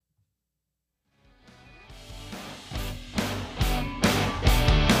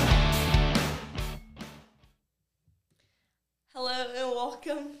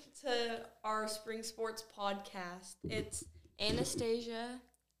welcome to our Spring Sports podcast. It's Anastasia.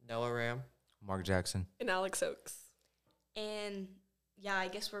 Noah Ram. Mark Jackson. And Alex Oaks. And, yeah, I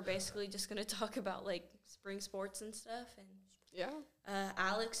guess we're basically just going to talk about, like, spring sports and stuff. And Yeah.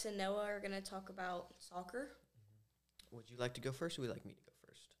 Alex and Noah are going to talk about soccer. Would you like to go first, or would you like me to go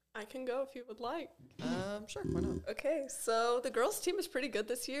first? I can go if you would like. Sure, why not? Okay, so the girls' team is pretty good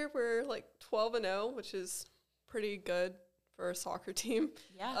this year. We're like 12-0, which is pretty good for a soccer team.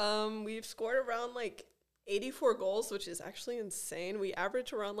 Yeah. We've scored around like 84 goals, which is actually insane. We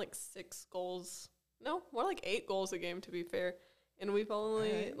average around like 6 goals. No, more like 8 goals a game, to be fair. And we've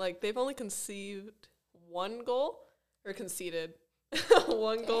only, they've only conceded 1 goal, or conceded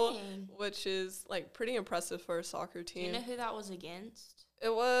 1 goal, Dang. which is like pretty impressive for a soccer Do you team. know who that was against?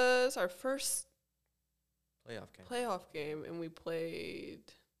 It was our first Playoff game. playoff game, and we played,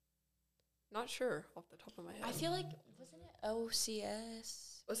 not sure off the top of my head. I feel like, wasn't it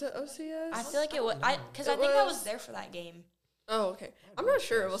OCS? Was it OCS? I feel like it was, because I It think I was was- there for that game. Oh, okay. I'm not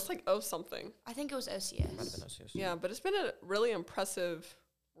sure. It was like something. I think it was Might have OCS. been OCS. Yeah, but it's been a really impressive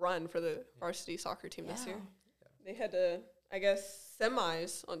run for the varsity soccer team this year. They had to, I guess,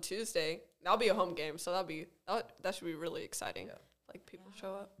 semis on Tuesday. That'll be a home game, so that should be really exciting. Yeah. Like people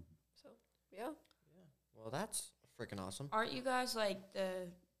show up. So yeah. Well, that's freaking awesome. Aren't you guys, like, the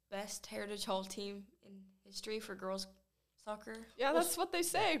best Heritage Hall team in history for girls soccer? Yeah, that's what they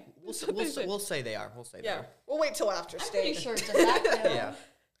say. We'll That's what they say. say they are. We'll say they Yeah. are. We'll wait till after I'm pretty state. sure it's a fact, though. Yeah.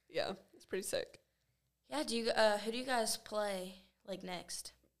 Yeah, it's pretty sick. Yeah, who do you guys play, like,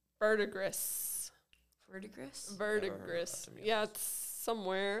 next? Verdigris. Verdigris? Never heard of Verdigris. that, to be Yeah, honest. it's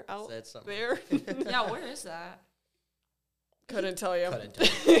somewhere out Said something. there. Yeah, where is that? Couldn't tell you. Couldn't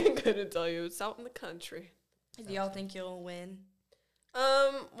tell Couldn't tell you. It's out in the country. Do y'all think you'll win?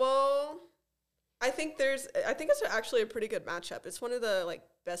 Well, I think it's actually a pretty good matchup. It's one of the like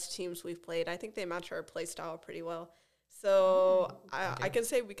best teams we've played. I think they match our play style pretty well. So I can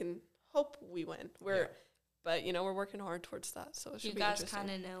say we can hope we win. But we're working hard towards that. So it Do should you be guys interesting.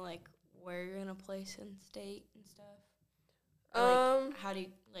 kind of know, like, where you're gonna place in state and stuff?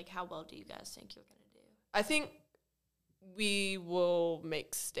 How well do you guys think you're gonna do? I think we will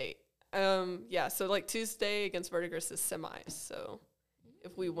make state. Yeah, so like Tuesday against Verdigris is semis. So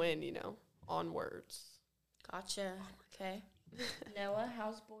if we win, onwards. Gotcha. Okay. Noah,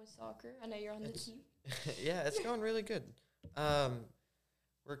 how's boys soccer? I know you're on the team. Yeah, it's going really good.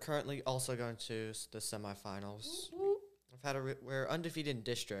 We're currently also going to the semifinals. We're undefeated in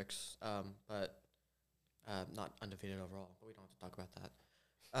districts, but not undefeated overall. But we don't have to talk about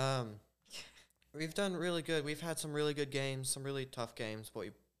that. We've done really good. We've had some really good games, some really tough games, but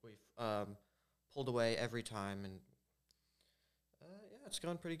we've pulled away every time, and yeah, it's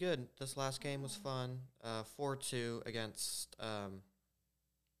going pretty good. This last game was fun. 4-2 against what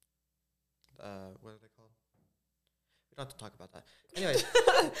are they called? We don't have to talk about that. Anyways,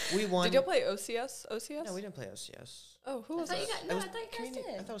 we won. Did you play OCS? OCS? No, we didn't play OCS. Oh, who I was thought it? you guys, It no, I was thought you guys community-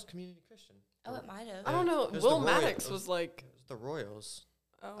 I did. thought it was Community Christian. Oh, it might have. I don't know. It was Will the Maddox Royals. was like. It was the Royals.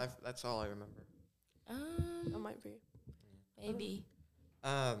 Oh, That's all I remember. that might be. Maybe.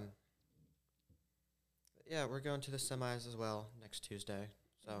 Yeah, we're going to the semis as well next Tuesday,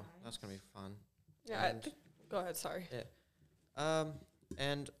 so that's gonna be fun. Yeah. And- Go ahead. Sorry.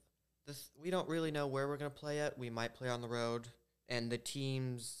 And we don't really know where we're gonna play yet. We might play on the road, and the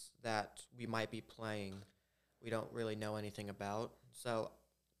teams that we might be playing, we don't really know anything about. So,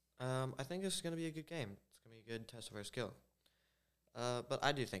 I think this is gonna be a good game. It's gonna be a good test of our skill. But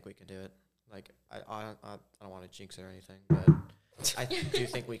I do think we can do it. Like I don't want to jinx it or anything, but I do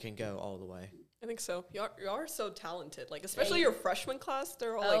think we can go all the way. I think so. You are so talented. Like especially your freshman class,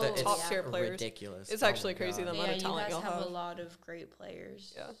 they're all like Oh, top yeah. tier players. Ridiculous. It's Oh actually my crazy God. the amount Yeah, of you talent guys you'll have have. a lot of great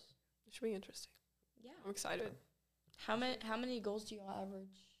players. Yeah, it should be interesting. Yeah. I'm excited. How many goals do you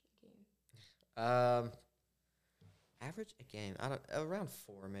average a game? Average a game, around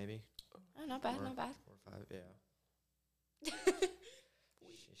 4 maybe. Oh, not bad, not bad. 4 or 5, yeah.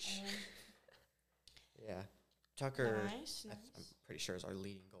 Yeah. Tucker, Nice. I'm pretty sure, is our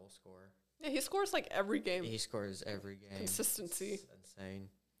leading goal scorer. Yeah, he scores like every game. He scores every game. Consistency. It's insane.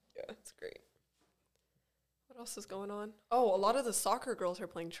 Yeah, it's great. What else is going on? Oh, a lot of the soccer girls are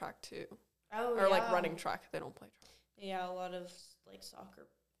playing track too, Oh, or like running track. They don't play track. Yeah, a lot of like soccer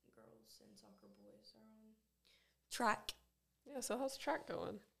girls and soccer boys are on track. Yeah. So how's track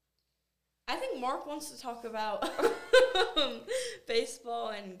going? I think Mark wants to talk about baseball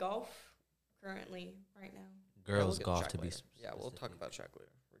and golf currently right now. Yeah, we'll Girls get golf track to be later. specific. Yeah, we'll talk about track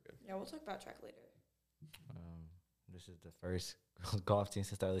later. We're good. Yeah, we'll talk about track later. This is the first girls golf team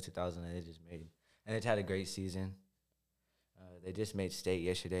since the early 2000s, and they just made it. And it's had a great season. They just made state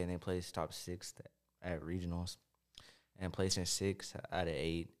yesterday, and they placed top 6 at regionals, and placed in 6 out of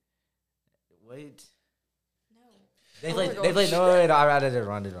 8. Wait, No. they Oh played. my They played. gosh. No, wait, I did it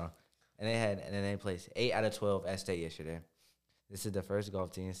wrong. And then they placed 8 out of 12 at state yesterday. This is the first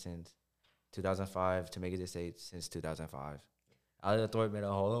golf team since 2005 to make it to state since 2005. Allie Thorpe made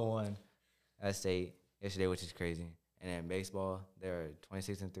a hole-in-1 at state yesterday, which is crazy. And then baseball, they're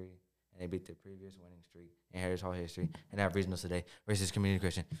 26-3, and they beat the previous winning streak in Heritage Hall history. And they have regionals today versus Community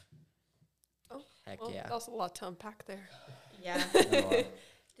Christian. Heck Well, yeah. that was a lot to unpack there. Yeah. Oh, I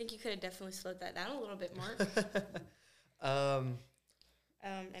think you could have definitely slowed that down a little bit, Mark.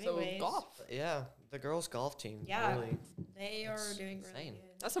 Anyways, So golf. Yeah, the girls' golf team. Yeah. Really. they are That's doing really insane.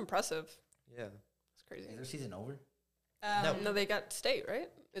 good. That's impressive. Yeah. That's crazy. Is their season over? No, they got state, right?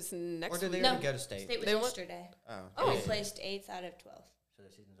 It's next Or did week. they already go to state? State was They won- yesterday. Oh. We Oh. placed 8th out of 12. So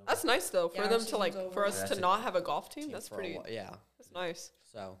their season's over. That's nice though for Yeah, our them to like season's for over. us That's to a not have a golf team. Team That's for a pretty. while. Yeah. That's nice.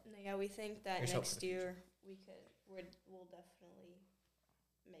 So Yeah, we think that There's hope next for the year we'll definitely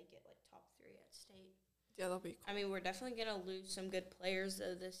make it like top 3 at state. Yeah, that'll be. I mean, we're definitely gonna lose some good players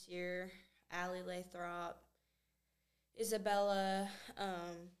though this year. Allie Lathrop, Isabella,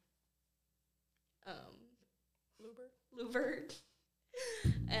 Lubert,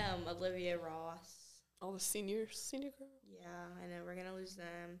 Olivia Ross. All the senior girl. Yeah, I know we're gonna lose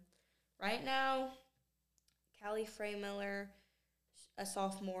them. Right now, Callie Freymiller, a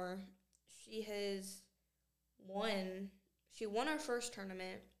sophomore, she has won. She won our first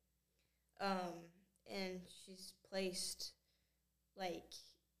tournament, and she's placed like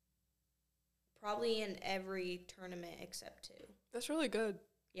probably in every tournament except 2. That's really good.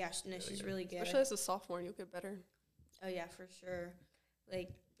 Yeah, she's really good. Especially as a sophomore, you'll get better. Oh yeah, for sure. Like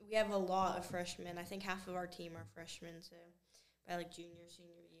we have a lot of freshmen. I think half of our team are freshmen, so by like junior,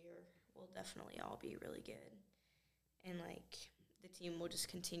 senior year, we'll definitely all be really good. And like the team will just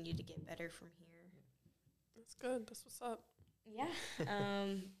continue to get better from here. That's good. That's what's up. Yeah.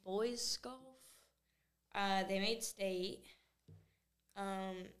 Boys golf. They made state.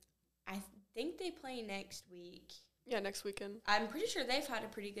 I think they play next week. Yeah, next weekend. I'm pretty sure they've had a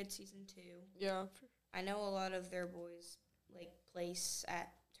pretty good season too. Yeah. I know a lot of their boys like place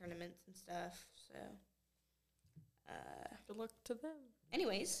at tournaments and stuff. So, Good luck to them.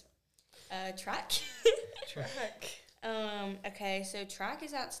 anyways, track. Track. Okay, so track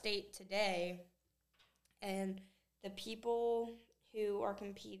is at state today, and the people who are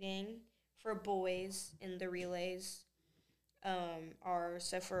competing for boys in the relays are,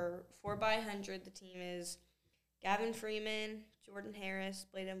 so for 4x100, the team is Gavin Freeman, Jordan Harris,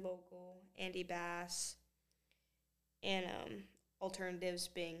 Bladen Vogel, Andy Bass, and alternatives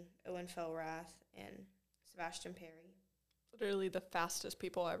being Owen Felrath and Sebastian Perry. Literally the fastest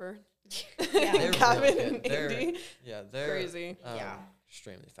people ever. Yeah. They're Gavin really and good. Andy. they're Crazy. Yeah.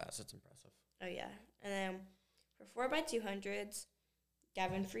 extremely fast. It's impressive. Oh, yeah. And then for 4x200s,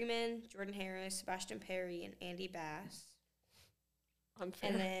 Gavin Freeman, Jordan Harris, Sebastian Perry, and Andy Bass.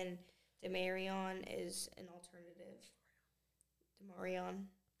 Unfair. And then Demarion is an alternative. Demarion.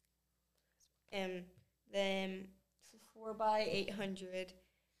 And then for 4x800,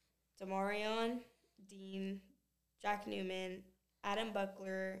 Demarion, Dean, Jack Newman, Adam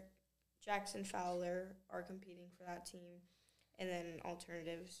Buckler, Jackson Fowler are competing for that team. And then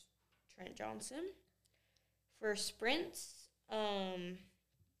alternatives, Trent Johnson. For sprints,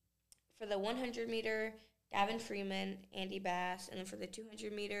 for the 100 meter, Gavin Freeman, Andy Bass, and then for the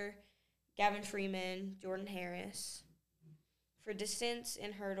 200 meter, Gavin Freeman, Jordan Harris. For distance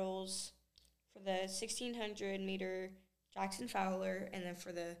and hurdles, for the 1600 meter, Jackson Fowler, and then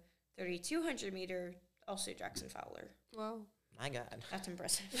for the 3200 meter, also Jackson Fowler. Wow. My God. That's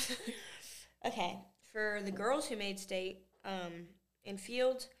impressive. Okay, for the girls who made state, in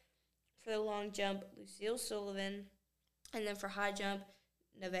field, for the long jump, Lucille Sullivan, and then for high jump,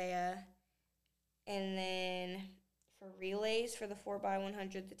 Nevaeh. And then for relays, for the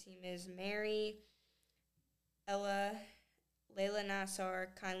 4x100, the team is Mary, Ella, Layla Nassar,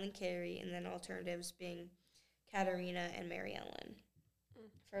 Kylan Carey, and then alternatives being Katarina and Mary Ellen.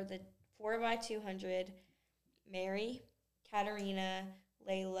 For the 4x200, Mary, Katarina,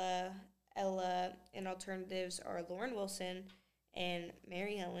 Layla, Ella, and alternatives are Lauren Wilson and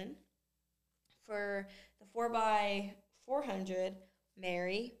Mary Ellen. For the 4x400,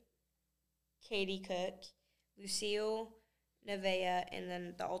 Mary, Katie Cook, Lucille, Nevaeh, and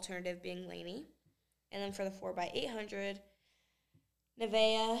then the alternative being Lainey. And then for the 4x800,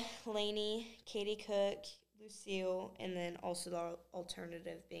 Nevaeh, Lainey, Katie Cook, Lucille, and then also the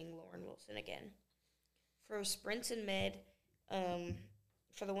alternative being Lauren Wilson again. For sprints and mid,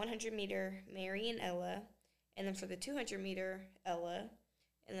 for the 100 meter, Mary and Ella, And then for the 200 meter, Ella.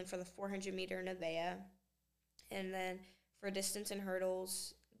 And then for the 400 meter, Nevaeh. And then for distance and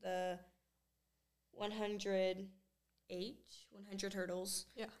hurdles, the 100 hurdles.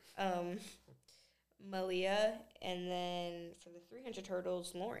 Yeah. Malia, and then for the 300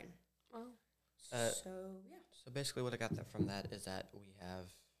 hurdles, Lauren. Wow. So, yeah. So basically, what I got from that is that we have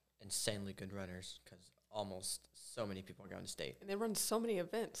insanely good runners because almost so many people are going to state. And they run so many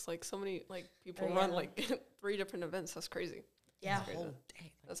events. Like, so many, like, people Oh, run, yeah. like, 3 different events. That's crazy. Yeah. That's crazy. Whole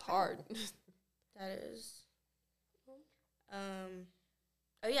day. That's hard. That is.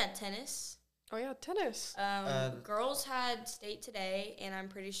 Oh, yeah, tennis. Oh, yeah, tennis. Girls had state today, and I'm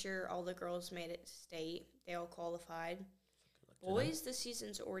pretty sure all the girls made it to state. They all qualified. Boys, the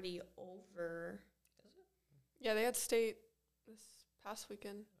season's already over. Yeah, they had state this past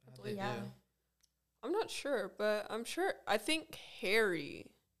weekend, I believe. Yeah. I'm not sure, but I'm sure. I think Harry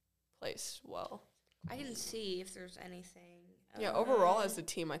placed well. I can see if there's anything. Yeah, overall as a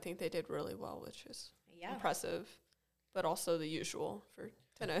team, I think they did really well, which is Yeah. impressive, but also the usual for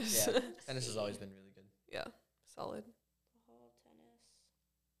tennis. Yeah, tennis has always been really good. Yeah, solid. Hall tennis.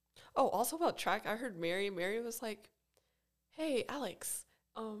 Oh, also about track, I heard Mary. Mary was like, "Hey, Alex,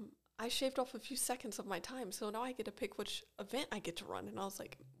 I shaved off a few seconds of my time, so now I get to pick which event I get to run." And I was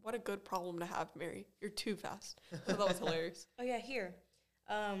like, "What a good problem to have, Mary. You're too fast." So that was hilarious. Oh, yeah, here.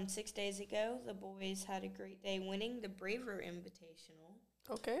 6 days ago, the boys had a great day winning the Braver Invitational.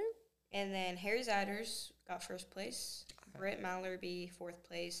 Okay. And then Harry Zadders got first place. Britt Mallerby, fourth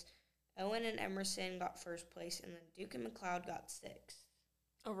place. Owen and Emerson got first place. And then Duke and McLeod got sixth.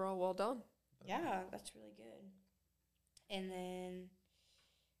 Overall, well done. Yeah, that's really good. And then,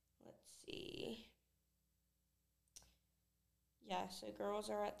 let's see. Yeah, so girls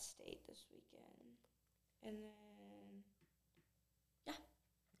are at state this weekend. And then, yeah,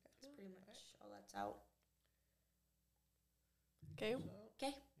 that's pretty much all that's out. Okay.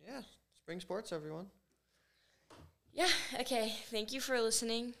 Okay. Yeah, spring sports, everyone. Yeah, okay. Thank you for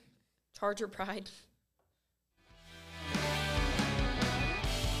listening. Charger Pride.